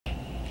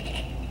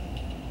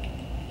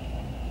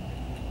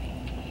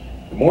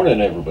Good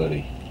morning,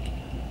 everybody.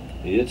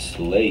 It's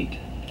late,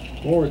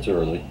 or it's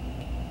early.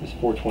 It's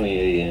 4:20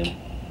 a.m.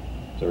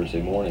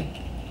 Thursday morning.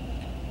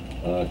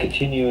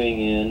 Continuing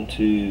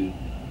into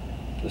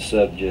the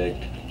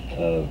subject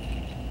of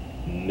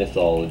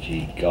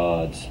mythology,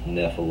 gods,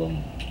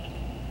 Nephilim,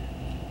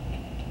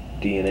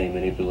 DNA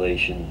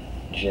manipulation,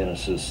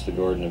 Genesis, the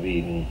Garden of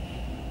Eden,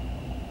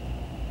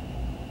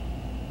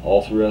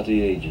 all throughout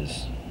the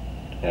ages.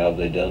 How have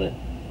they done it?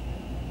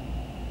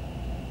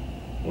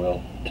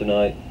 Well,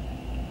 tonight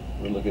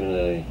we're looking at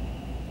a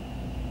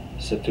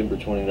September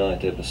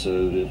 29th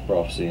episode of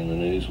Prophecy in the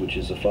News, which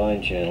is a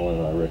fine channel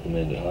and I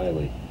recommend it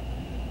highly.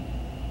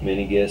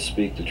 Many guests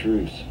speak the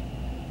truth,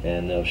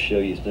 and they'll show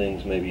you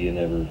things maybe you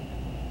never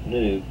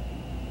knew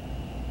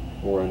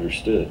or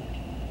understood.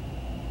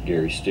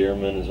 Gary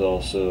Stearman is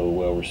also a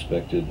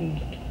well-respected and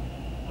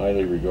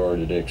highly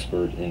regarded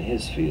expert in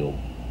his field.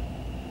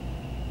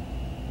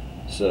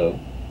 So,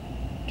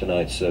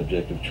 tonight's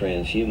subject of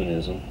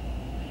transhumanism,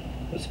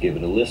 let's give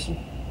it a listen.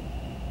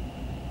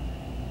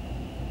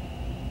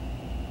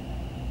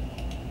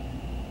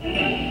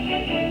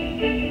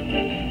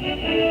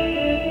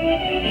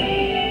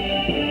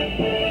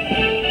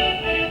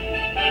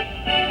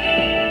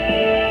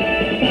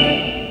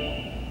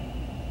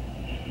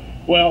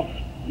 Well,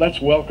 let's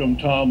welcome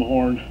Tom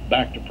Horn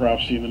back to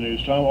Prophecy in the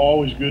News. Tom,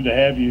 always good to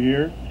have you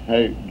here.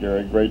 Hey,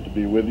 Gary, great to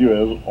be with you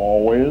as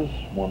always.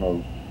 One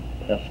of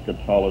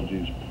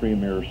eschatology's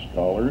premier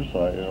scholars.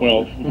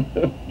 Well,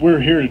 we're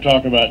here to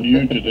talk about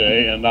you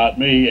today and not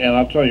me, and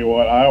I'll tell you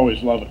what, I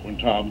always love it when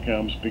Tom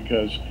comes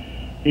because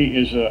he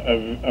is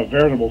a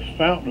veritable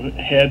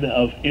fountainhead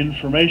of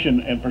information,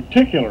 and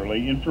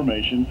particularly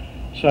information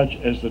such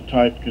as the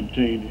type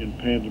contained in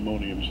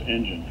Pandemonium's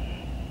engine.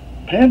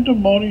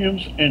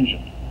 Pandemonium's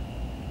engine.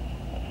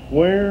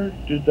 Where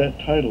did that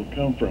title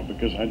come from?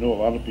 Because I know a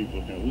lot of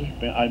people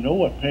go, I know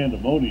what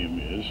Pandemonium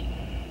is.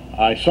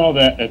 I saw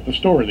that at the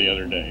store the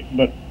other day.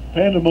 But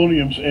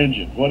Pandemonium's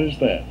engine, what is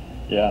that?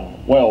 Yeah,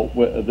 well,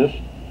 this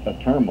a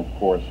term, of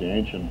course, the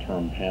ancient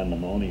term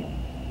pandemonium,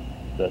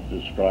 that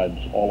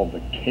describes all of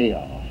the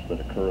chaos that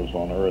occurs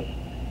on earth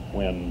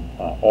when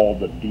all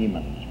the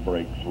demons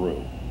break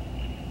through.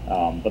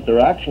 But there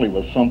actually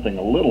was something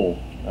a little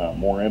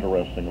more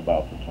interesting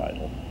about the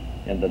title,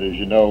 and that, as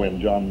you know, in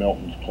John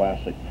Milton's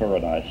classic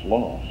Paradise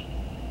Lost,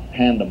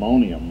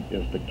 Pandemonium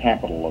is the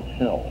capital of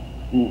hell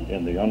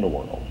in the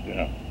underworld.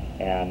 Yeah.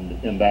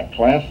 And in that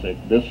classic,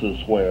 this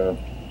is where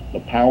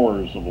the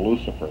powers of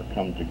Lucifer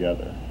come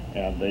together,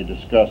 and they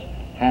discuss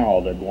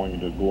how they're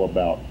going to go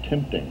about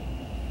tempting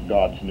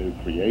God's new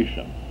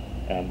creation.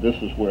 And this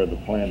is where the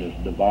plan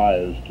is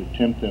devised to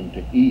tempt them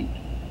to eat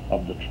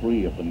of the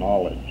tree of the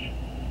knowledge,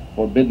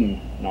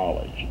 forbidden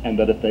knowledge, and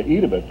that if they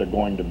eat of it, they're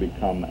going to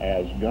become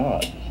as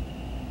gods.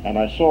 And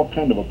I saw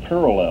kind of a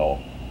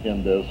parallel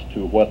in this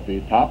to what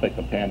the topic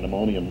of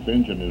Pandemonium's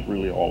engine is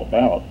really all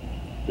about,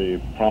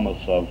 the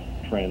promise of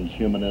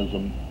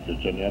transhumanism, the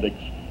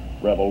genetics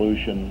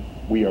revolution.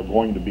 We are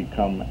going to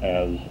become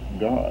as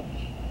gods.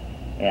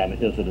 And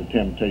is it a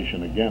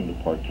temptation again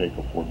to partake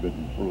of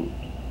forbidden fruit?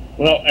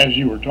 Well, as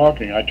you were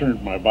talking, I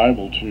turned my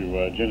Bible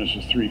to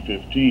Genesis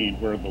 3:15,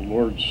 where the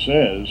Lord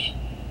says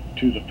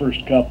to the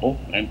first couple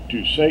and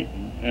to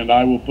Satan, "And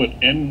I will put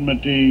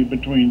enmity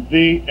between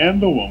thee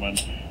and the woman,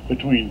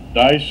 between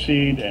thy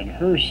seed and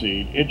her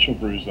seed. It shall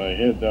bruise thy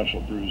head, thou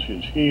shalt bruise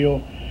his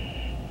heel."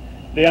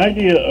 The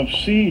idea of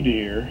seed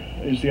here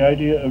is the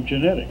idea of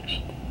genetics.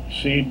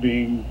 Seed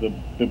being the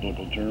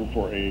biblical term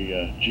for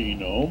a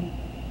genome,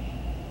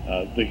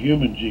 the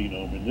human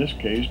genome in this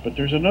case, but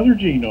there's another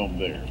genome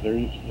there.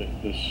 There's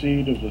the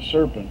seed of the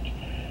serpent.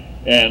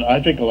 And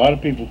I think a lot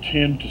of people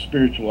tend to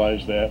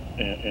spiritualize that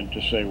and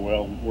to say,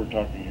 well, we're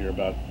talking here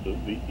about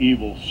the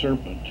evil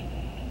serpent.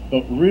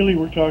 But really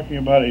we're talking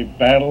about a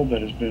battle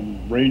that has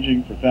been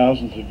raging for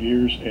thousands of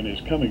years and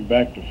is coming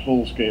back to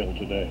full scale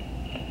today.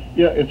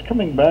 Yeah, it's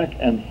coming back,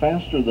 and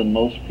faster than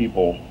most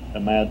people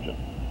imagine.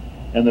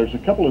 And there's a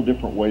couple of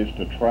different ways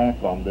to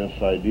track on this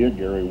idea,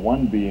 Gary.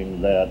 One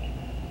being that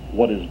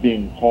what is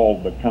being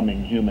called the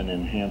coming human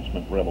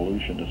enhancement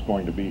revolution is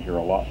going to be here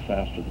a lot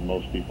faster than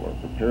most people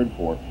are prepared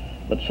for.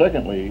 But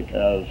secondly,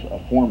 as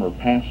a former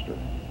pastor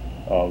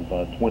of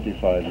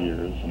 25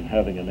 years and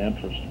having an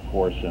interest, of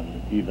course,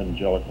 in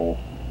evangelical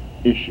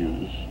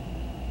issues,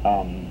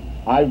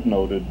 I've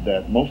noted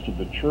that most of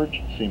the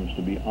church seems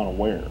to be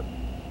unaware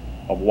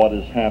of what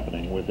is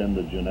happening within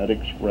the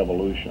genetics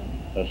revolution,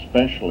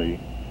 especially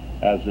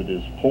as it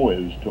is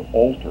poised to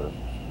alter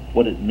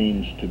what it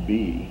means to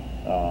be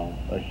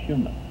a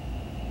human.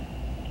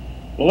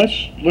 Well,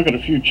 let's look at a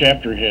few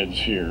chapter heads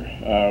here.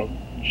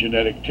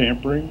 Genetic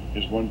tampering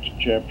is one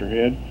chapter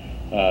head.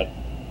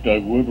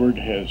 Doug Woodward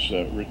has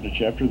written a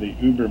chapter, the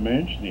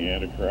Ubermensch, the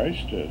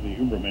Antichrist, the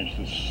Ubermensch,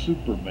 the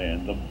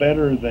Superman, the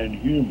better than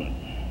human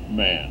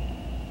man.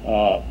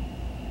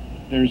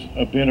 There's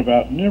a bit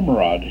about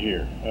Nimrod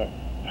here.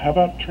 How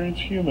about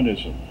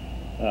transhumanism?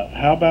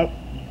 How about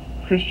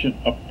Christian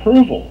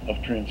approval of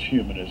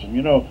transhumanism?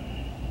 You know,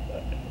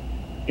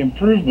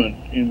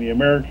 improvement in the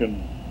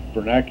American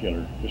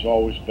vernacular is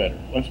always better.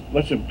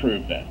 Let's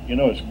improve that. You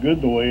know, it's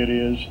good the way it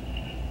is.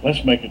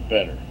 Let's make it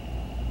better.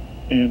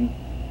 And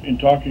in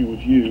talking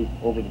with you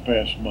over the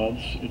past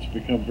months, it's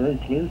become very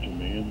clear to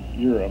me, and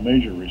you're a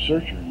major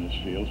researcher in this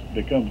field, it's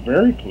become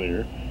very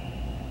clear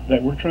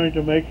that we're trying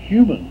to make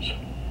humans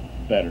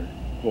better,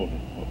 quote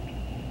unquote.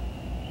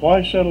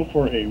 Why settle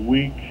for a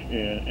weak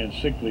and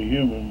sickly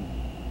human,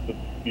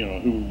 you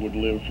know, who would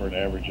live for an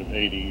average of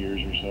 80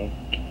 years or so?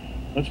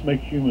 Let's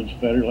make humans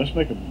better. Let's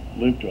make them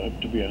live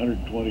to be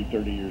 120,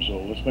 30 years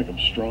old. Let's make them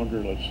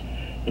stronger.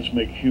 Let's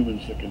make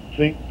humans that can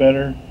think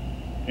better,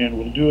 and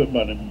we'll do it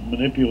by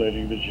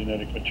manipulating the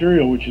genetic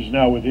material, which is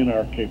now within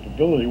our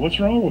capability. What's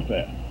wrong with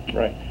that?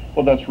 Right.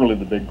 Well, that's really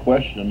the big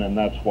question, and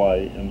that's why,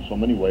 in so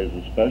many ways,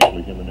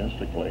 especially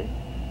humanistically,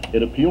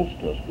 it appeals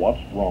to us.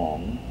 What's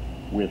wrong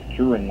with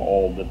curing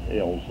all that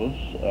ails us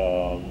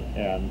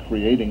and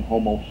creating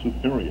Homo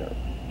superior,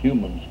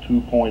 humans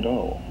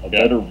 2.0, a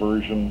better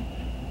version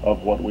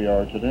of what we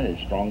are today,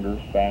 stronger,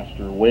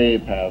 faster, way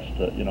past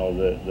the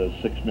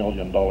 $6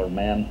 million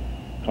man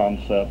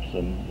concepts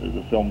and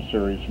the film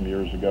series from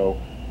years ago.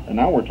 And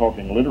now we're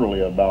talking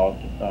literally about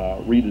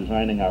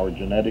redesigning our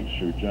genetics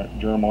through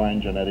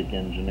germline genetic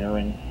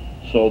engineering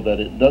so that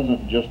it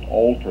doesn't just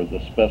alter the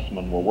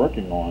specimen we're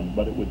working on,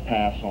 but it would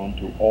pass on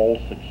to all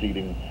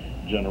succeeding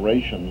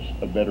generations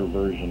a better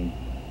version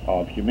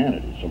of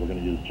humanity. So we're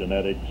going to use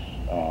genetics,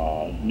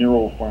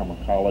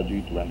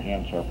 neuropharmacology to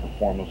enhance our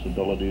performance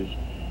abilities.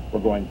 We're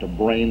going to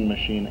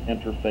brain-machine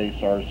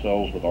interface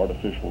ourselves with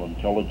artificial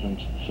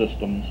intelligence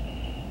systems.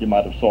 You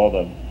might have saw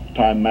the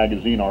Time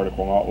magazine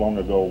article not long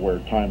ago where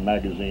Time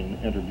magazine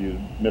interviewed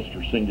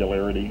Mr.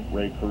 Singularity,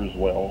 Ray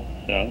Kurzweil,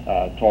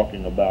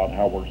 talking about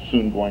how we're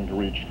soon going to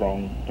reach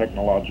strong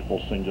technological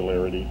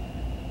singularity.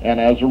 And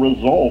as a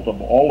result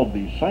of all of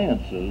these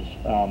sciences,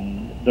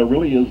 there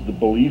really is the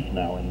belief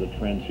now in the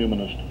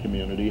transhumanist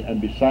community, and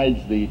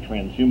besides the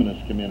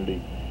transhumanist community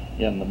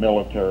in the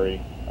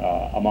military,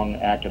 among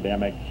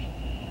academics,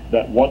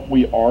 that what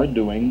we are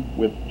doing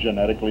with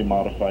genetically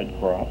modified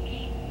crops,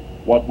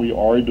 what we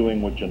are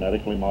doing with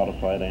genetically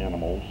modified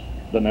animals,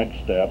 the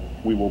next step,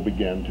 we will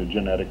begin to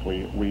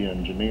genetically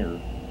re-engineer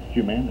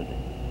humanity.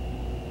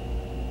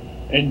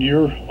 And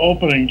your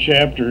opening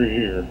chapter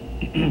here,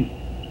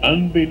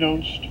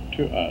 unbeknownst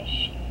to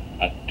us,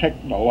 a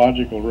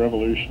technological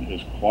revolution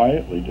is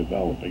quietly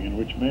developing in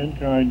which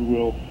mankind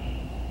will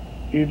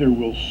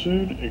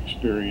soon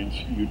experience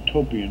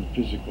utopian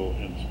physical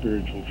and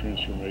spiritual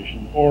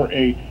transformation, or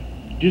a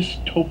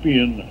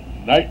dystopian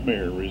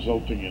nightmare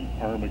resulting in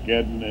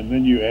Armageddon. And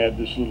then you add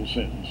this little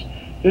sentence: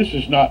 this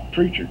is not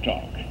preacher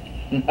talk.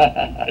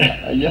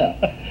 Yeah.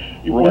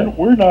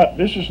 We're not,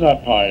 this is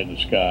not pie in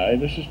the sky,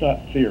 this is not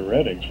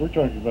theoretics. We're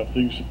talking about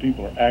things that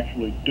people are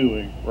actually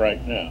doing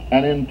right now.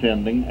 And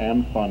intending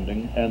and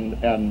funding,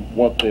 and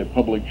what the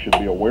public should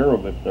be aware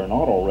of, if they're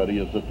not already,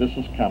 is that this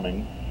is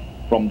coming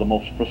from the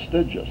most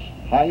prestigious,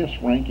 highest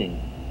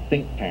ranking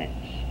think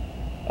tanks,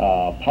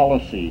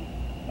 policy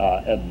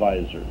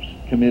advisors,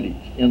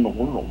 committees in the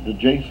world. The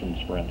Jasons,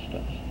 for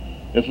instance.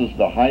 This is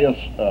the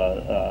highest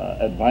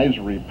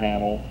advisory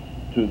panel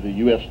to the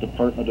U.S.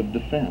 Department of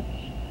Defense.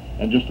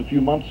 And just a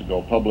few months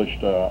ago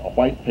published a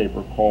white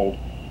paper called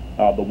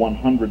The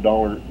 $100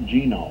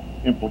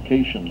 Genome,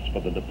 Implications for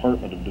the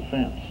Department of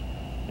Defense,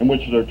 in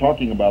which they're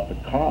talking about the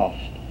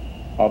cost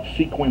of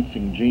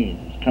sequencing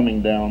genes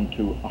coming down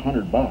to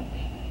 $100.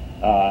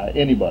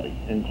 Anybody,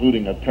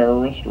 including a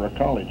terrorist or a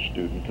college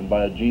student, can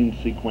buy a gene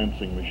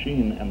sequencing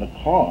machine, and the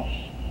cost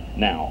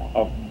now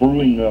of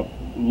brewing up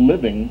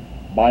living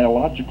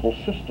biological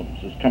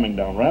systems is coming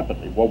down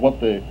rapidly. Well, what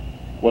the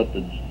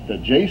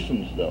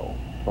Jasons, though,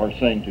 are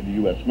saying to the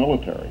U.S.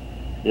 military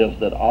is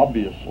that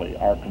obviously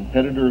our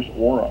competitors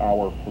or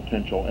our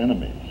potential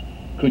enemies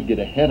could get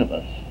ahead of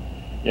us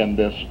in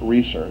this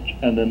research,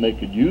 and then they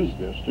could use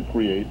this to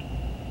create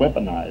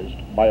weaponized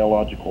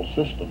biological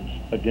systems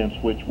against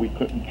which we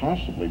couldn't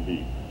possibly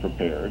be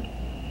prepared.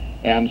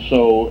 And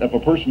so if a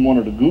person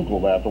wanted to Google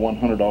that, the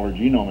 $100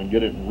 genome, and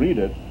get it and read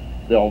it,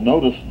 they'll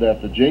notice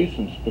that the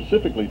Jasons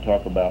specifically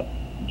talk about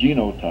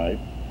genotype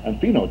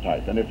and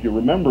phenotype. And if you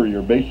remember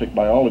your basic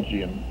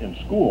biology in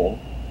school,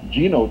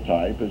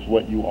 genotype is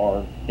what you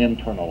are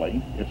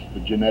internally. It's the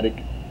genetic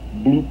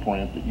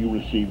blueprint that you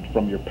received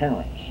from your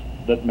parents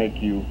that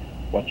make you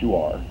what you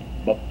are.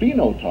 But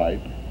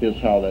phenotype is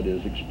how that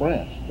is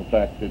expressed. The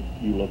fact that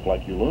you look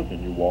like you look,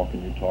 and you walk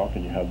and you talk,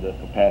 and you have the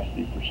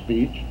capacity for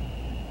speech.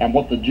 And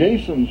what the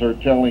Jasons are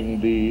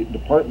telling the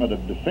Department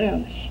of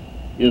Defense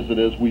is that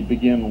as we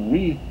begin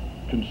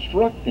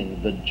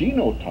reconstructing the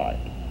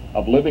genotype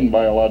of living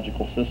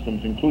biological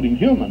systems, including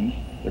humans,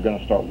 they're going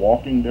to start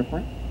walking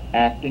different,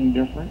 acting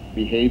different,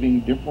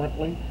 behaving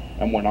differently,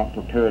 and we're not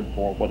prepared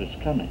for what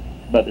is coming.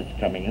 But it's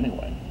coming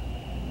anyway.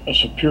 A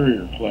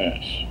superior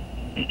class.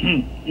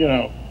 You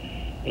know,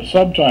 the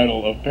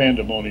subtitle of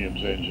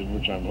Pandemonium's engine,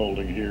 which I'm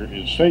holding here,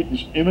 is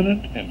Satan's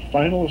imminent and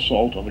final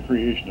assault on the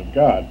creation of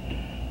God.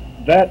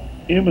 That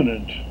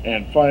imminent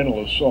and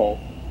final assault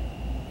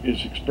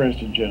is expressed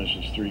in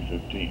Genesis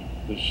 3:15,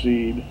 the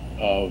seed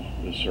of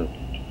the serpent.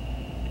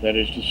 That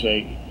is to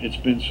say, it's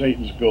been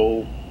Satan's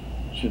goal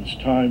since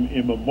time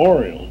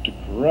immemorial to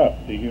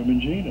corrupt the human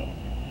genome.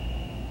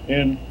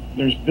 And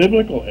there's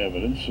biblical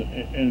evidence,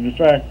 and in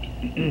fact,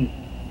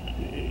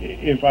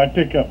 if I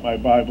pick up my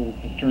Bible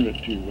and turn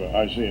it to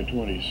Isaiah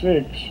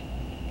 26,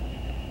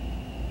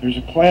 there's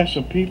a class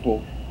of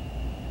people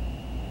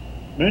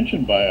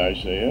mentioned by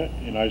Isaiah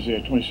in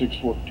Isaiah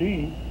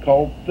 26:14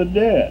 called the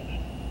dead,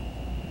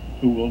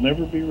 who will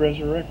never be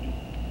resurrected.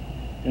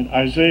 And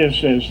Isaiah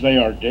says, they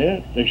are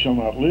dead, they shall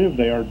not live,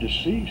 they are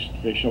deceased,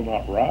 they shall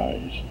not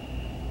rise.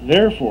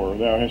 Therefore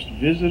thou hast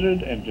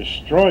visited and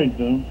destroyed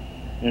them,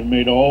 and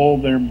made all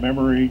their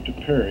memory to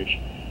perish.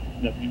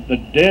 The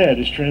dead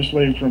is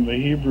translated from the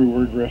Hebrew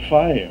word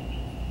Rephaim,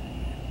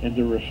 and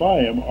the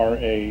Rephaim are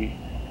a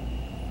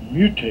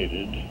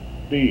mutated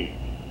being,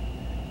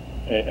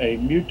 a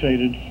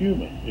mutated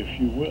human, if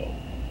you will.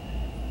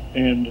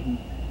 And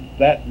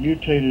that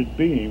mutated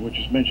being, which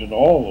is mentioned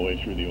all the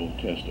way through the Old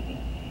Testament,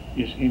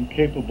 is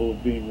incapable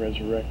of being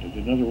resurrected.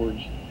 In other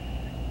words,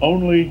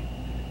 only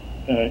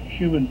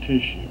human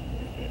tissue,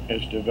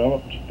 as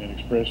developed and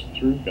expressed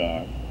through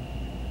God,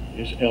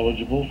 is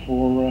eligible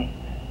for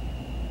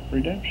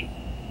redemption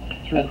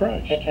through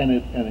Christ. And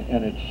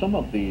it's some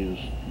of these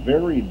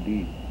very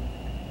deep,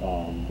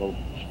 both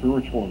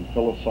spiritual and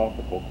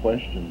philosophical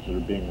questions that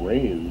are being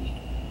raised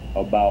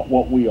about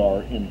what we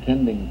are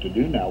intending to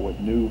do now with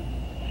new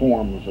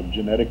forms of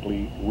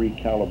genetically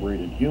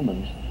recalibrated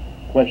humans.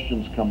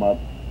 Questions come up: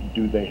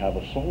 do they have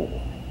a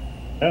soul?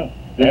 Yeah,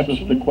 this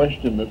absolutely. is the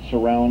question that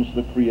surrounds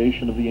the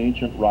creation of the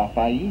ancient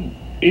Raphaim.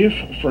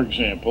 If, for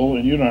example,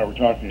 and you and I were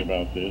talking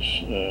about this,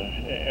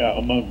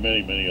 among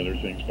many, many other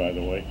things, by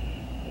the way,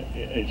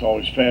 it's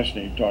always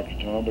fascinating to talk to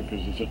Tom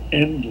because it's an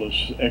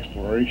endless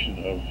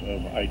exploration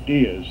of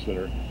ideas that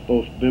are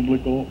both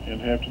biblical and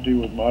have to do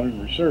with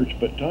modern research.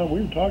 But Tom, we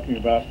were talking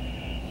about,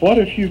 what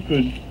if you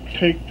could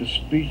take the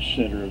speech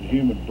center of the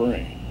human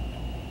brain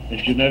and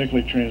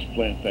genetically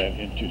transplant that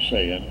into,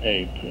 say, an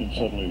ape, and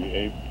suddenly the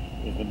ape,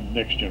 the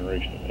next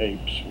generation of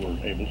apes were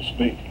able to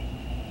speak?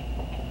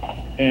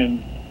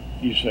 And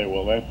you say,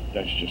 well,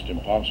 that's just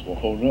impossible.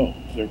 Oh no,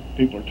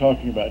 people are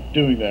talking about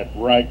doing that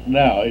right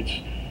now.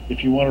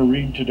 If you want to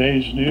read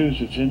today's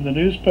news, it's in the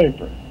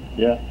newspaper.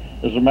 Yeah,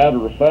 as a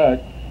matter of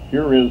fact,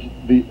 here is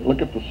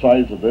look at the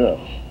size of this.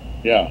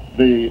 Yeah.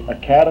 The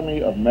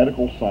Academy of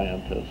Medical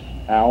Scientists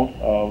out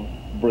of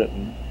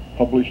Britain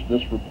published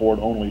this report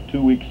only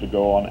 2 weeks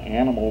ago on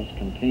animals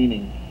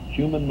containing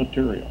human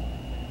material,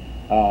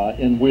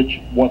 in which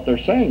what they're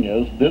saying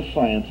is this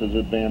science is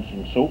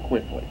advancing so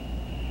quickly,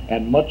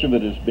 and much of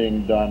it is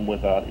being done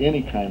without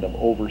any kind of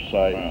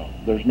oversight. Wow.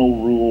 There's no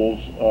rules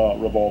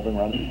revolving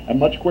around it, and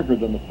much quicker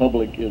than the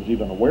public is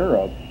even aware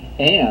of.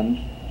 And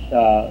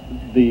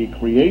the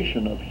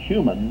creation of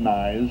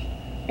humanized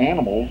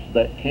animals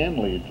that can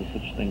lead to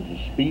such things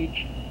as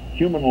speech,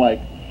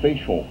 human-like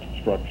facial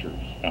structures.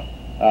 Yeah.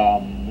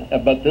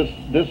 But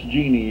this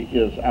genie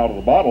is out of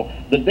the bottle.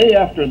 The day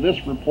after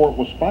this report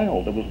was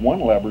filed, there was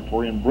one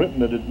laboratory in Britain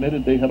that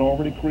admitted they had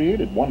already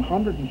created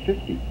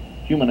 150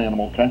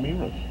 human-animal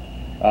chimeras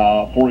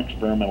for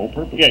experimental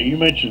purposes. Yeah, you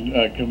mentioned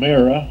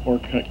chimera or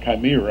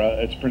chimera.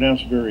 It's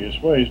pronounced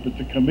various ways, but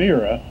the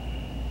chimera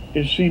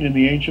is seen in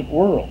the ancient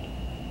world.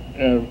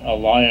 A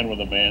lion with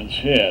a man's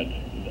head,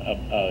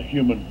 a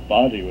human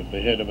body with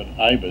the head of an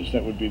ibis.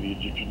 That would be the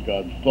Egyptian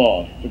god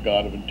Thoth, the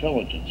god of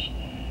intelligence.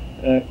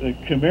 The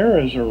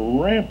chimeras are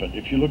rampant.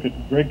 If you look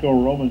at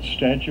Greco-Roman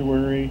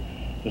statuary,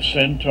 the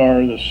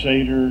centaur, the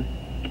satyr,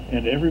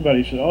 and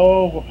everybody says,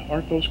 oh,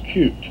 aren't those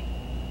cute?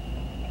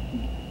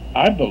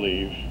 I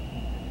believe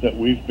that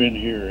we've been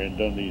here and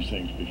done these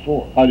things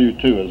before. I do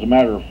too. As a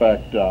matter of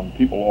fact,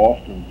 people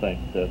often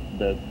think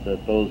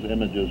that those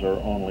images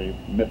are only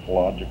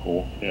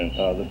mythological, Yes.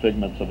 The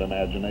figments of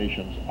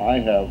imaginations. I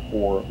have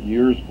for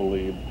years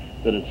believed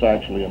that it's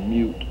actually a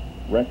mute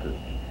record.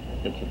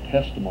 It's a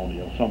testimony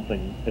of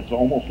something. It's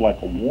almost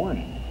like a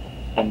warning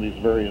from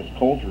these various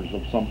cultures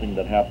of something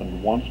that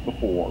happened once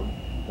before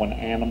when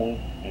animal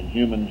and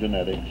human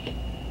genetics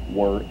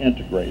were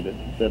integrated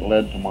that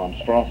led to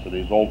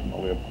monstrosities,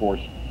 ultimately, of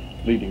course,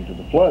 leading to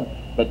the flood.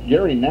 But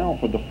Gary, now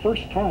for the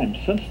first time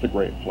since the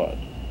Great Flood,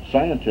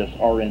 scientists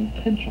are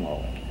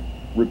intentionally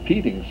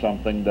repeating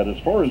something that, as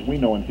far as we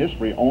know in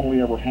history,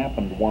 only ever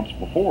happened once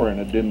before, and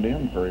it didn't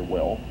end very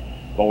well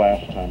the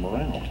last time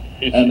around.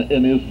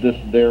 And is this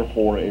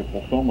therefore a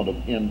fulfillment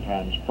of end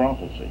times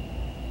prophecy?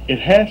 It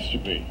has to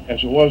be,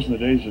 as it was in the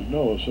days of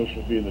Noah, so shall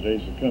it be in the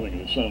days of coming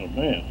of the Son of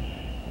Man.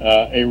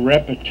 A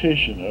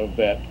repetition of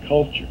that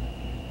culture.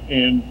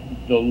 And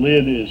the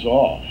lid is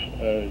off.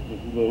 The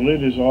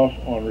lid is off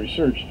on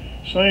research.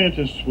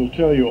 Scientists will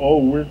tell you, oh,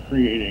 we're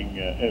creating,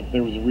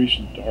 there was a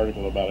recent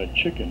article about a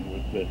chicken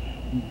with the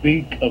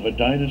beak of a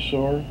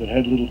dinosaur that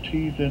had little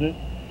teeth in it.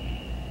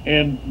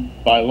 And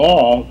by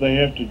law, they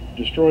have to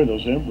destroy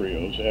those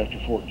embryos after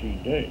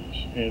 14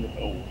 days. And,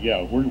 oh,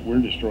 yeah, we're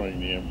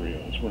destroying the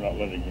embryos. We're not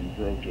letting them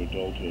grow to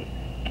adulthood.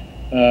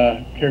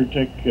 Care to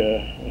take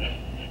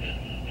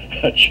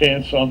a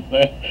chance on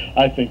that?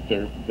 I think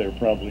they're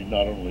probably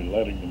not only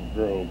letting them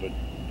grow, but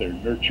they're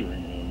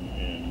nurturing them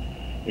and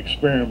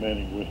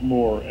experimenting with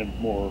more and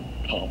more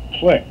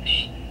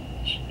complex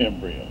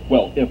embryos.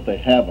 Well, if they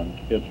haven't,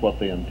 it's what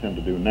they intend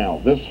to do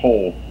now. This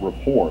whole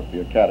report,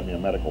 the Academy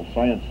of Medical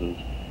Sciences,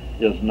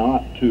 is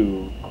not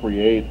to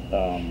create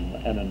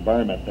an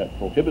environment that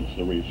prohibits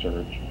the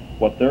research.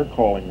 What they're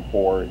calling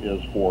for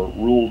is for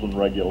rules and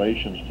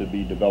regulations to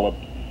be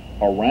developed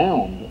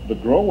around the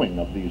growing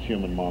of these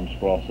human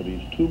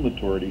monstrosities to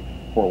maturity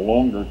for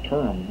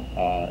longer-term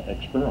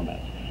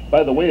experiments.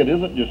 By the way, it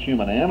isn't just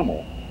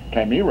human-animal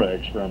chimera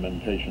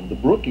experimentation. The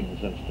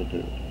Brookings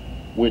Institute,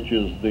 which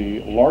is the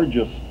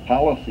largest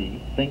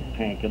policy think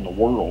tank in the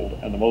world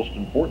and the most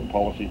important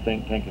policy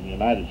think tank in the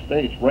United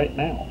States right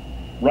now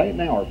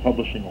are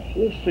publishing a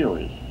whole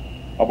series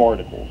of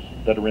articles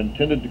that are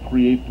intended to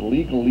create the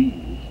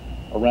legalese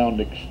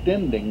around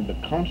extending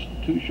the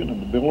Constitution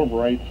and the Bill of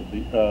Rights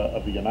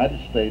of the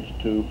United States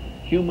to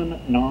human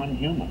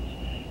non-humans.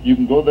 You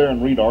can go there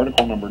and read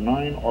article number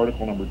 9,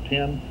 article number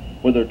 10,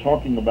 where they're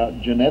talking about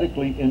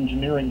genetically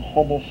engineering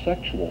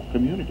homosexual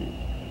communities.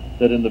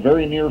 That in the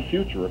very near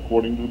future,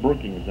 according to the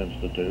Brookings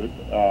Institute,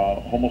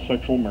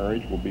 homosexual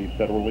marriage will be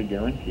federally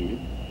guaranteed.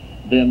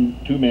 Then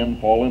two men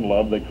fall in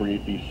love, they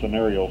create these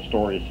scenario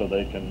stories so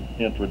they can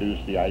introduce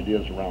the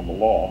ideas around the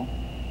law.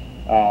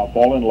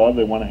 Fall in love,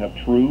 they want to have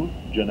true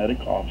genetic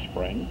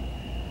offspring.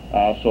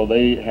 So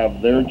they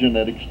have their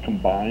genetics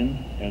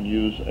combined and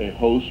use a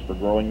host for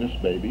growing this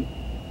baby.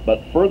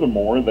 But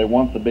furthermore, they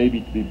want the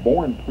baby to be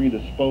born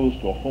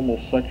predisposed to a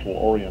homosexual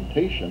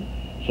orientation,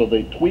 so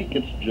they tweak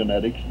its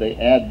genetics, they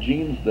add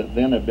genes that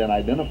then have been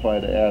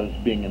identified as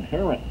being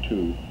inherent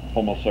to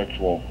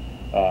homosexual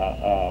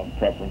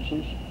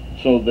preferences,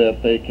 so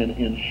that they can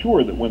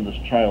ensure that when this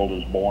child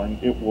is born,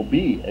 it will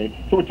be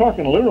so we're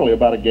talking literally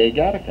about a gay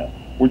Gattaca.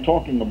 We're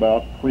talking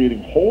about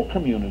creating whole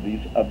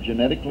communities of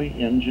genetically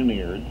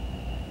engineered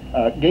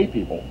gay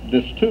people.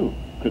 This too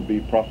could be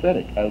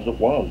prophetic, as it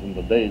was in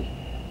the days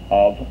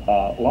of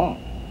Lot.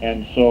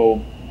 And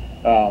so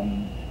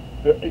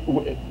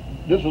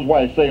this is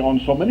why I say on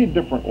so many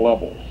different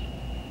levels,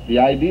 the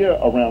idea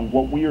around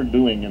what we are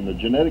doing in the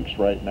genetics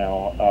right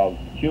now of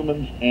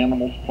humans,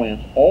 animals,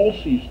 plants, all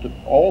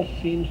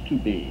seems to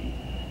be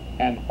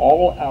an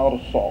all-out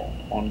assault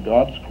on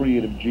God's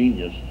creative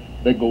genius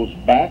that goes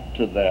back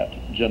to that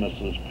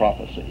Genesis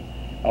prophecy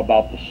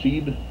about the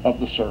seed of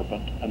the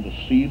serpent and the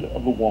seed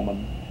of the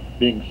woman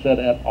being set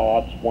at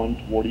odds one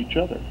toward each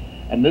other.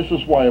 And this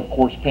is why, of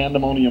course,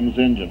 Pandemonium's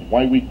engine,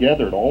 why we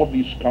gathered all of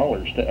these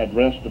scholars to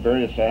address the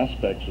various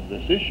aspects of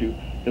this issue,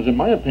 because in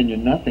my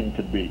opinion, nothing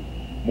could be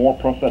more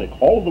prophetic.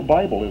 All of the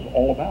Bible is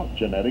all about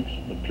genetics,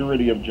 the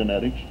purity of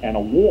genetics, and a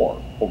war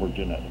over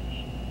genetics.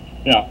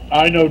 Now,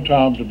 I know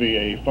Tom to be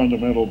a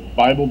fundamental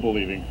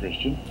Bible-believing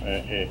Christian,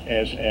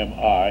 as am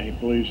I. He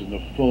believes in the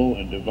full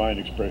and divine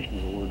expression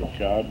of the Word of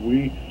God.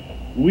 We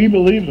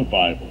believe the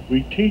Bible.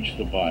 We teach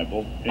the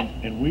Bible,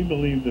 and we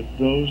believe that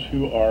those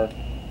who are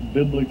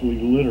biblically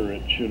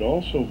literate should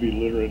also be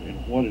literate in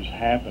what is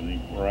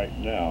happening right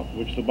now,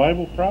 which the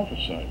Bible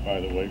prophesied, by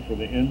the way, for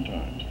the end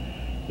times.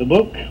 The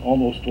book,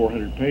 almost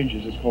 400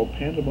 pages, is called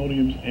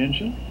Pandemonium's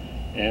Engine,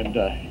 and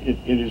it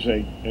is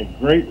a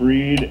great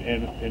read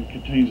and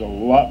contains a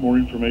lot more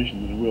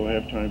information than we'll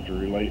have time to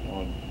relate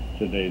on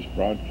today's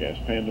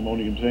broadcast.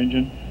 Pandemonium's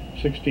Engine,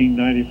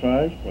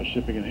 $16.95 plus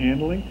shipping and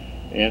handling,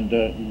 and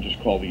you can just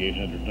call the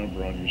 800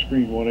 number on your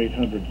screen,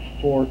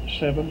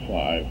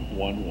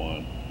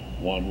 1-800-475-1111.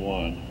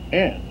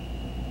 And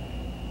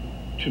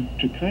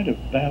to kind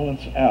of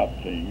balance out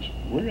things,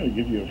 we're going to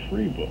give you a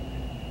free book.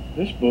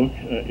 This book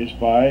is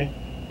by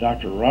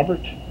Dr.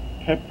 Robert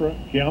Pepra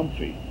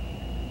Gyamfi,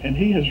 and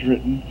he has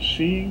written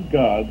Seeing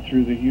God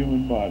Through the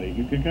Human Body.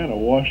 You can kind of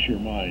wash your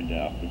mind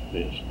out with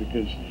this,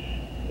 because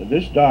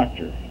this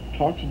doctor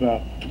talks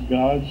about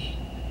God's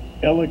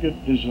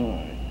elegant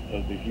design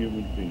of the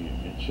human being.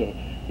 And so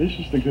this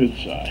is the good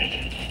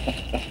side.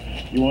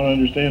 You want to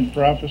understand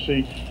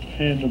prophecy,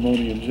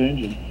 Pandemonium's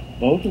Engine,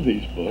 both of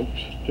these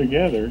books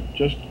together,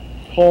 just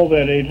call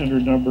that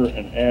 800 number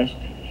and ask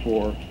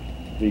for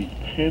the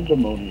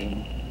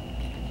Pandemonium's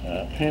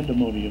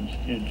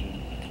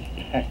Engine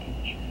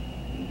package.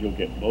 And you'll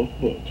get both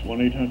books,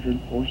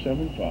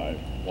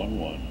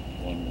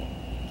 1-800-475-1111.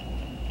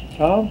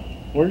 Tom,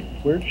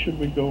 where should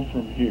we go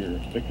from here?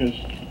 Because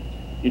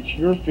it's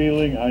your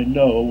feeling, I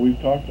know,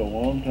 we've talked a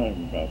long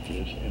time about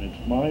this, and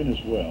it's mine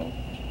as well,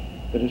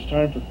 that it's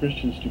time for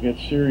Christians to get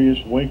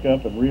serious, wake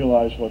up and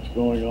realize what's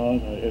going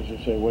on. As I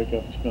say, wake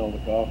up and smell the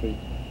coffee.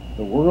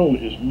 The world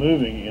is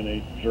moving in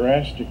a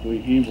drastically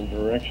evil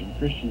direction.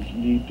 Christians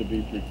need to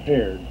be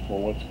prepared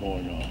for what's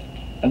going on.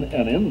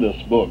 And in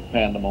this book,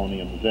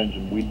 Pandemonium's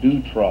Engine, we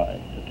do try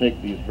to take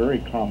these very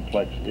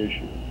complex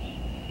issues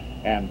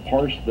and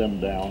parse them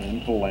down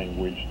into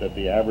language that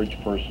the average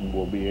person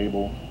will be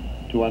able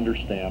to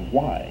understand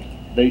why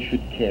they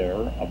should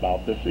care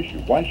about this issue.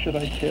 Why should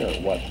I care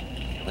what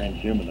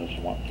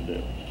transhumanists want to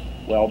do?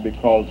 Well,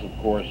 because, of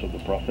course, of the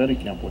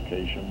prophetic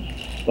implications,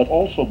 but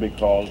also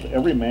because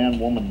every man,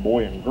 woman,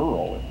 boy, and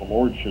girl, if the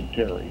Lord should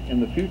tarry, in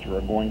the future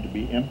are going to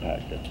be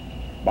impacted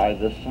by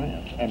this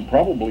science, and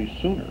probably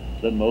sooner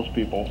than most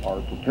people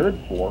are prepared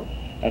for.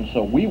 And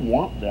so we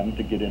want them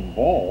to get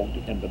involved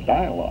in the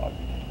dialogue,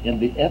 in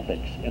the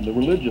ethics, in the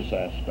religious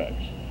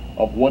aspects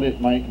of what it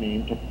might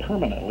mean to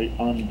permanently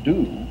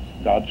undo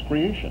God's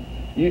creation.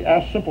 You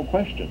ask simple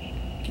questions.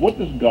 What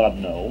does God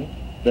know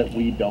that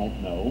we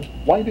don't know?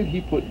 Why did he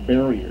put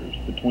barriers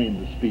between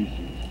the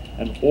species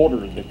and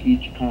order that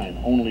each kind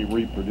only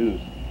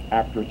reproduce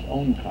after its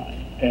own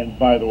kind? And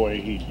by the way,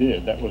 he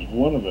did. That was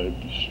one of the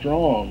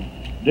strong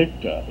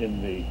dicta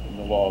in the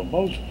law of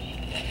Moses.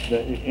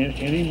 That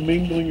any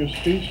mingling of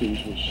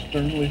species was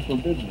sternly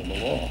forbidden in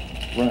the law.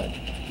 Right.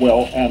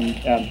 Well, and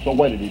so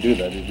why did he do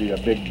that? Is he a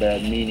big,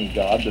 bad, meanie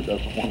God that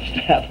doesn't want us to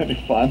have any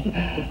fun?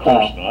 Of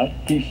course not.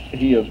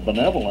 He is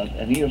benevolent,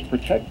 and he is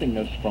protecting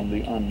us from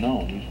the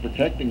unknown. He's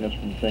protecting us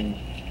from things.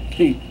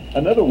 See,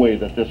 another way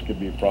that this could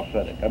be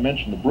prophetic, I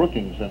mentioned the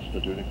Brookings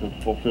Institute. It could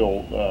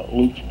fulfill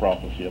Luke's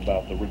prophecy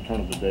about the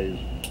return of the days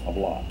of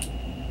Lot.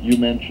 You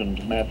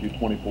mentioned Matthew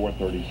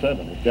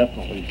 24:37. It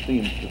definitely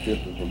seems that this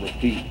is a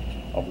repeat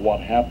of what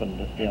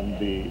happened in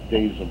the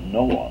days of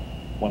Noah,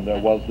 when there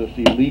was this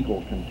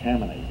illegal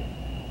contaminating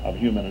of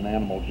human and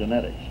animal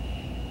genetics.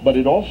 But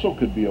it also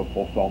could be a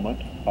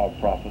fulfillment of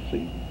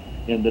prophecy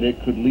in that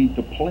it could lead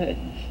to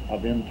plagues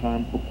of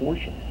end-time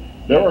proportion.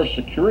 There are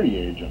security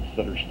agents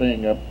that are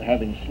staying up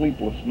having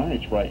sleepless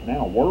nights right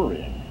now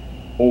worrying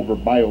over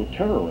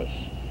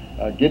bioterrorists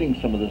getting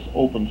some of this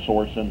open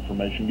source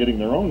information, getting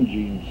their own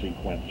gene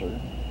sequencer,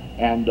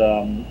 and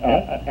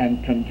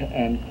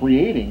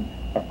creating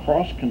a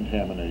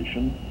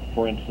cross-contamination,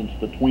 for instance,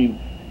 between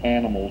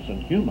animals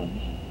and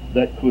humans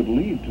that could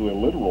lead to a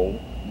literal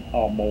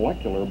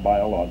molecular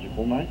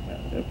biological nightmare.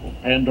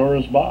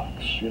 Pandora's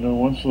box.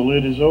 Once the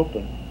lid is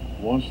open,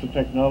 once the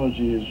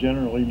technology is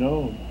generally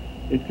known,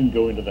 it can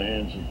go into the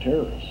hands of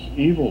terrorists,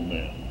 evil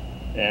men,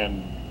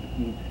 and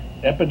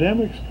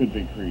epidemics could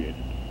be created.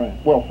 Right.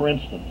 Well, for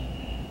instance,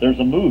 there's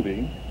a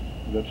movie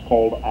that's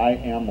called I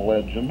Am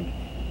Legend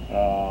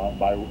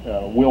by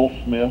Will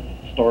Smith,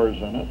 stars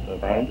in it, the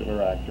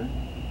popular actor.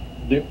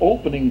 The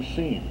opening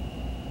scene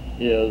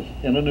is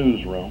in a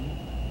newsroom.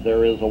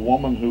 There is a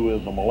woman who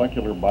is a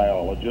molecular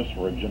biologist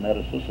or a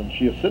geneticist, and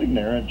she is sitting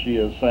there and she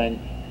is saying,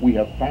 "We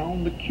have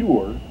found the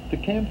cure to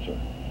cancer."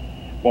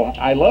 Well,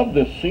 I love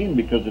this scene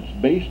because it's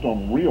based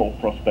on real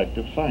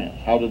prospective science.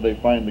 How did they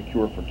find the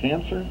cure for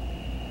cancer?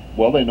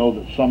 Well, they know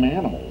that some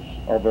animals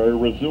are very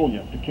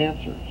resilient to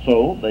cancer.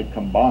 So they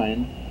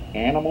combine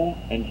animal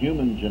and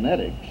human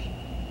genetics,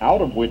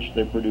 out of which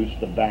they produce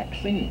the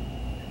vaccine.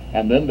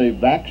 And then they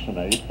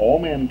vaccinate all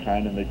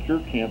mankind and they cure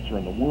cancer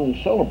and the world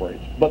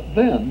celebrates. But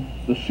then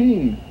the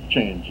scene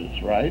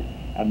changes, right?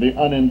 And the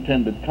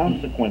unintended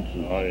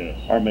consequences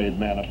are made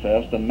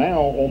manifest. And now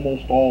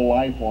almost all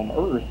life on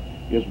Earth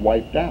is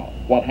wiped out.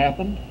 What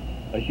happened?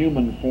 A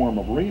human form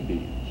of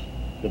rabies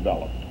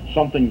developed.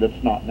 Something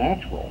that's not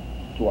natural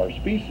to our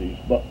species,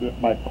 but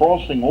by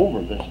crossing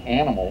over this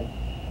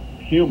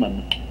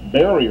animal-human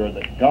barrier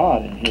that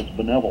God in his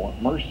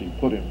benevolent mercy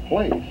put in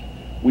place,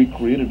 we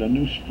created a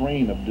new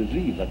strain of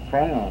disease, a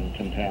prion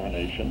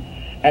contamination.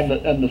 And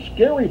the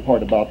scary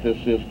part about this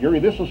is, Gary,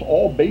 this is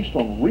all based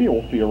on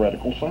real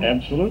theoretical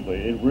science. Absolutely.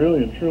 It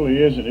really and truly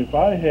is. And if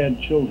I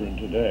had children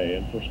today,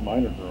 and of course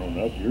mine are grown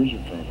up, yours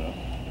are grown up,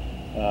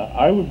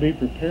 I would be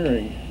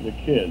preparing the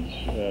kids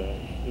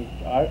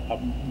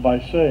by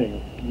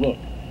saying, look,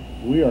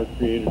 we are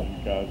created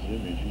in God's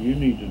image. You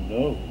need to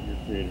know you're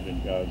created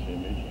in God's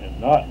image and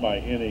not by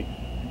any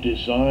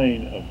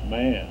design of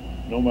man,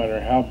 no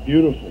matter how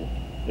beautiful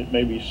it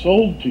may be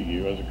sold to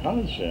you as a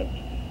concept.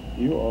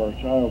 You are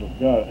a child of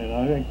God,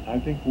 and I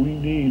think we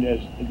need,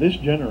 as this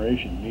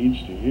generation needs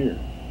to hear,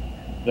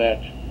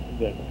 that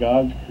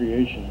God's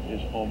creation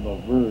is on the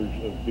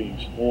verge of being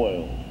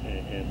spoiled,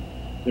 and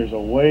there's a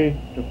way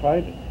to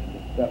fight it.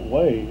 And that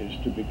way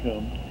is to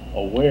become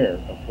aware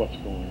of what's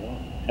going on,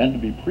 and to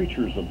be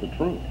preachers of the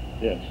truth.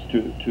 Yes,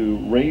 to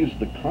raise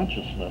the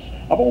consciousness.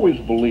 I've always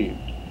believed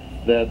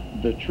that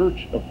the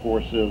church, of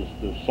course, is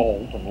the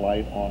salt and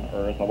light on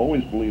earth. I've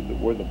always believed that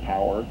we're the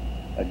power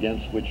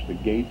against which the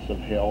gates of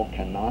hell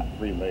cannot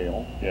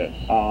prevail. Yes.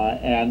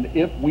 And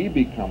if we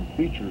become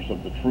preachers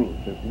of the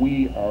truth, if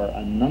we are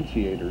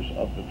enunciators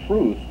of the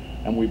truth,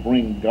 and we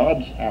bring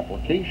God's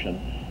application,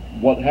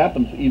 what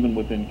happens even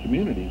within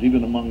communities,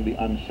 even among the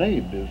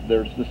unsaved, is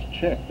there's this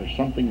check, there's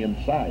something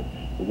inside.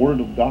 The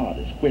Word of God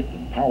is quick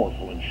and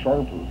powerful and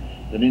sharper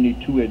than any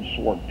two-edged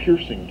sword,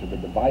 piercing to the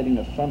dividing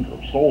asunder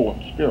of soul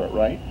and spirit,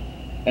 right?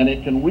 And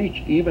it can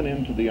reach even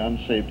into the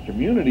unsaved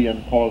community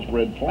and cause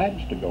red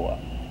flags to go up.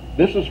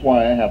 This is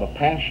why I have a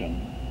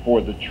passion for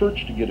the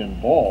church to get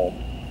involved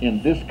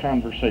in this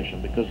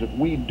conversation, because if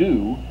we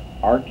do,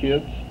 our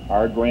kids,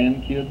 our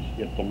grandkids,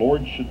 if the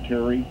Lord should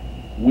tarry,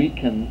 we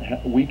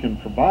can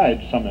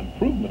provide some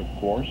improvement, of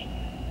course,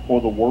 for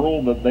the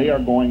world that they are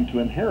going to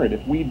inherit.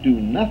 If we do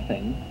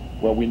nothing,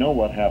 well, we know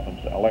what happens.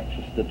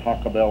 Alexis de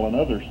Tocqueville and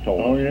others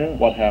told us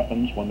what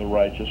happens when the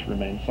righteous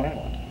remain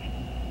silent.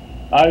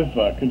 I've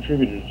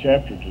contributed a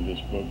chapter to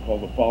this book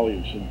called The Folly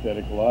of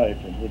Synthetic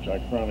Life, in which I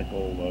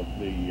chronicle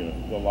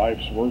the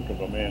life's work of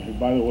a man who,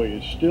 by the way,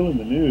 is still in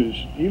the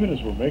news, even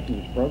as we're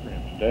making this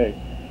program today.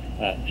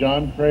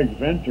 John Craig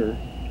Venter,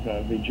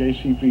 the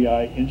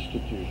JCPI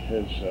Institute,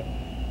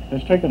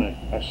 has taken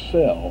a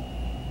cell,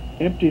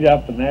 emptied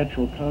out the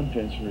natural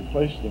contents, and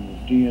replaced them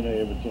with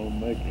DNA of its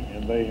own making,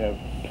 and they have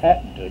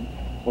patented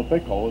what they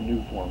call a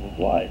new form of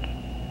life.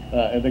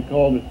 And they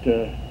called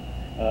it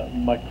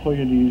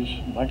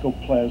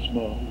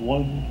mycoplasma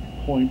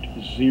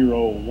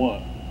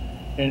 1.01,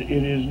 and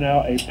it is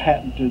now a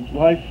patented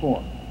life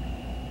form,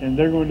 and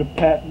they're going to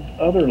patent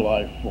other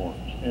life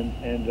forms,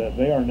 and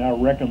they are now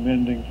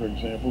recommending, for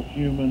example,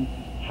 human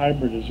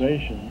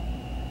hybridization.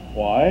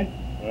 Why?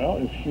 Well,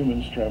 if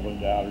humans travel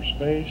into outer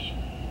space,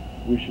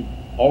 we should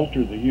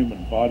alter the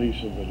human body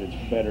so that it's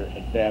better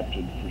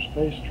adapted for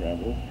space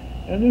travel,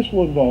 and this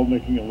will involve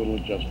making a little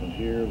adjustment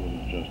here, a little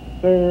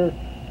adjustment there.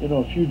 You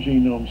know, a few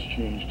genomes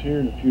changed here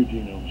and a few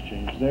genomes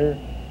changed there.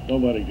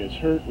 Nobody gets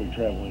hurt. We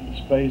travel into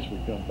space. We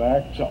come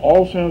back. So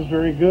all sounds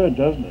very good,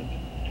 doesn't it?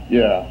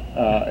 Yeah.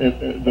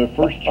 The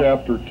first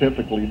chapter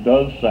typically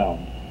does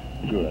sound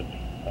good,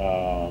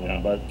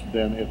 Yeah. but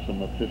then it's a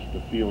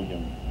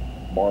Mephistophelian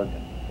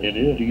bargain. It It's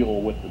a is.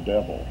 deal with the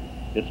devil.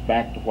 It's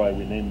back to why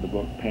we named the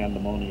book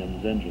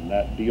Pandemonium's Engine,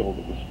 that deal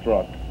that was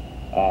struck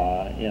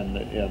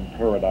in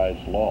Paradise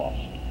Lost.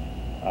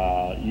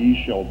 Ye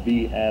shall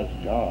be as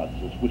gods,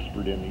 is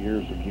whispered in the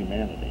ears of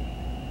humanity.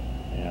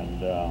 And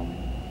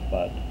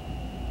but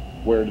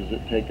where does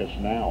it take us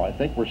now? I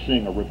think we're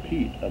seeing a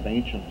repeat of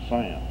ancient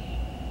science.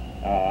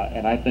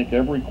 And I think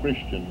every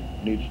Christian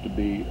needs to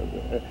be,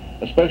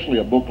 especially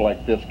a book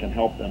like this can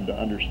help them to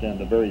understand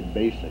the very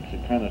basics.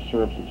 It kind of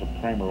serves as a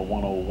primer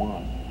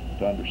 101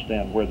 to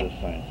understand where this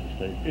science is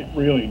taking It us.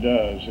 really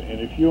does. And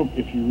if you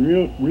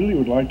really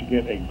would like to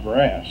get a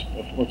grasp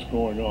of what's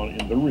going on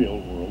in the real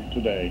world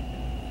today,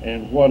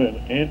 and what an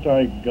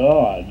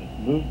anti-God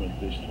movement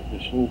this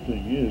whole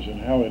thing is,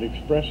 and how it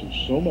expresses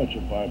so much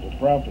of Bible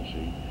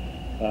prophecy,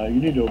 you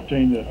need to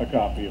obtain a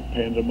copy of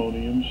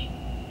Pandemonium's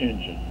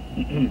Engine.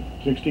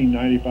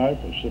 $16.95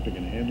 for shipping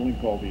and handling.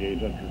 Call the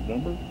 800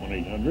 number,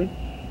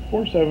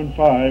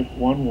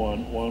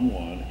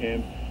 1-800-475-1111,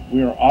 and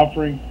we are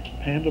offering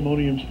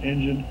Pandemonium's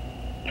Engine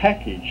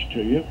package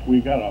to you.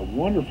 We've got a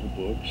wonderful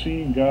book,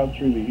 Seeing God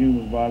Through the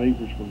Human Body,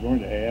 which we're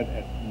going to add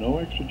at no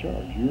extra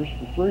charge, yours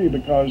for free,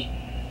 because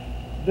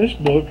this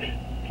book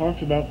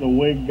talks about the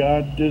way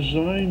God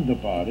designed the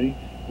body.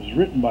 It was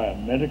written by a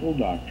medical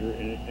doctor,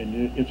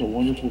 and it's a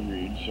wonderful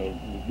read. So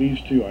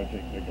these two, I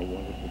think, make a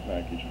wonderful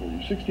package for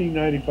you.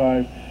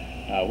 $16.95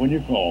 when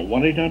you call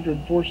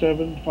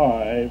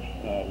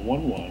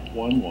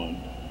 1-800-475-1111.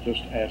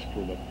 Just ask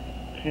for the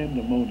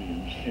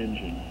Pandemonium's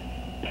Engine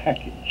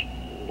package,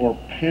 or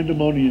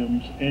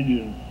Pandemonium's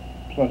Engine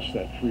plus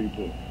that free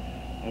book.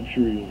 I'm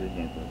sure you'll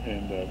remember,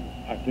 and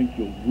I think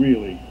you'll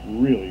really,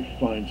 really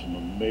find some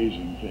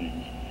amazing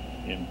things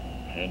in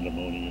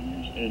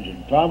Pandemonium's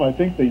Engine. Tom, I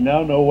think they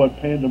now know what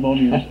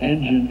Pandemonium's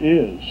Engine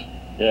is.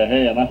 Yeah,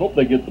 hey, and I hope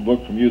they get the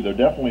book from you. They're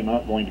definitely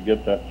not going to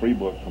get that free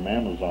book from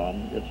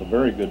Amazon. It's a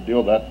very good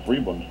deal. That free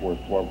book's worth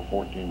 $12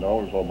 or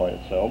 $14 all by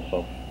itself,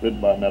 so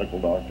written by a medical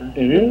doctor.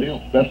 It Good is. deal.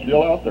 Best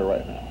deal out there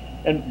right now.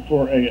 And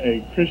for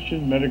a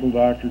Christian medical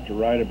doctor to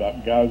write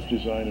about God's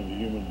design of the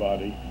human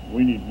body,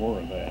 we need more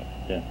of that.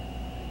 Yeah.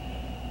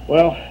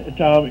 Well,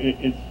 Tom,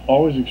 it's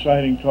always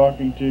exciting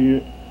talking to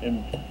you,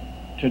 and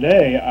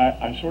today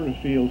I sort of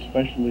feel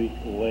specially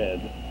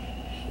led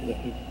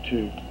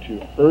to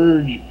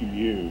urge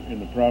you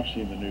in the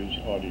Prophecy in the News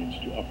audience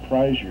to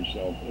apprise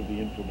yourself of the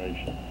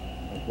information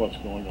of what's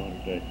going on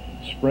today.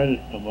 Spread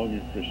it among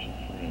your Christian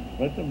friends.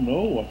 Let them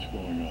know what's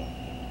going on.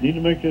 Need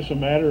to make this a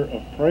matter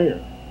of prayer,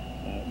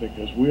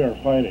 because we are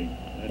fighting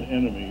an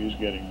enemy who's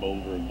getting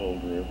bolder and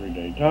bolder every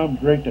day. Tom,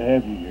 great to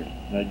have you here.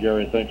 Now,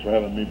 Gary, thanks for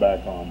having me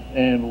back on.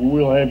 And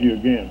we'll have you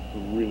again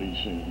really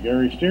soon.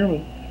 Gary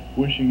Stearman,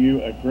 wishing you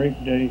a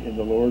great day in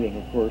the Lord, and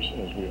of course,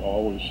 as we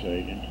always say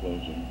in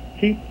closing,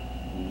 keep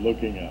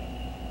looking up.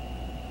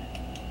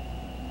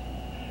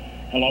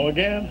 Hello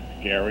again,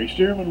 Gary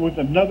Stearman with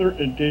another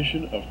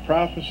edition of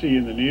Prophecy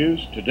in the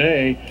News.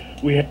 Today,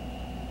 we have...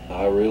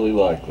 I really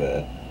like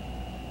that.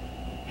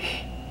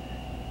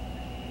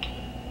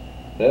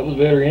 That was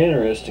very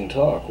interesting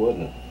talk,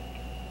 wasn't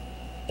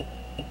it?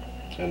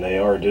 And they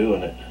are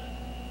doing it.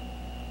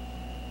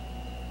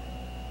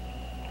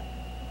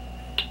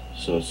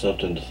 So it's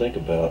something to think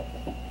about,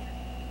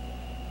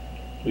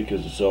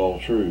 because it's all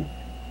true.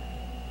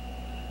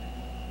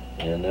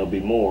 And there'll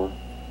be more.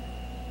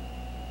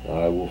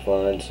 I will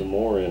find some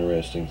more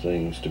interesting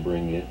things to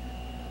bring you,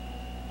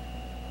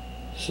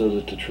 so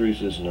that the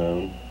truth is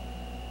known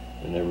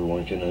and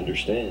everyone can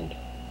understand.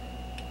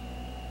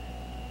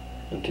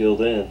 Until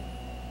then,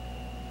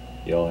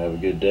 y'all have a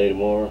good day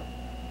tomorrow.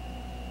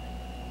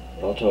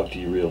 I'll talk to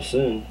you real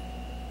soon.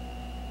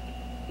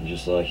 And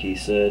just like he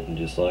said, and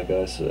just like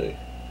I say,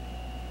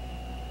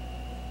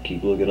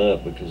 keep looking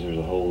up, because there's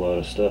a whole lot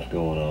of stuff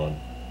going on.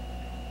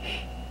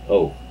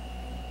 Oh,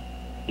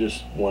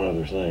 just one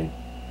other thing.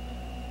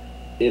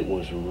 it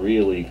was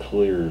really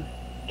clear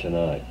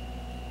tonight.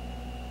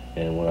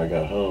 And when I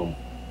got home,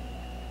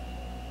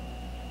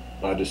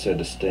 I just had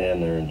to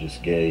stand there and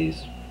just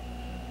gaze.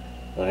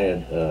 I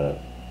had a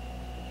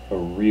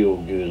real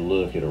good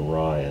look at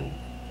Orion.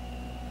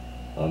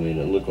 I mean,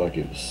 it looked like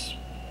it was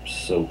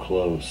so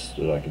close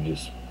that I could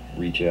just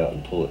reach out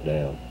and pull it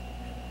down.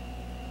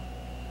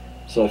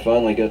 So I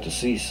finally got to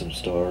see some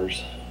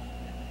stars.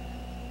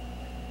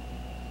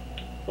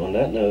 On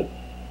that note,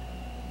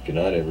 good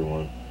night,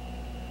 everyone.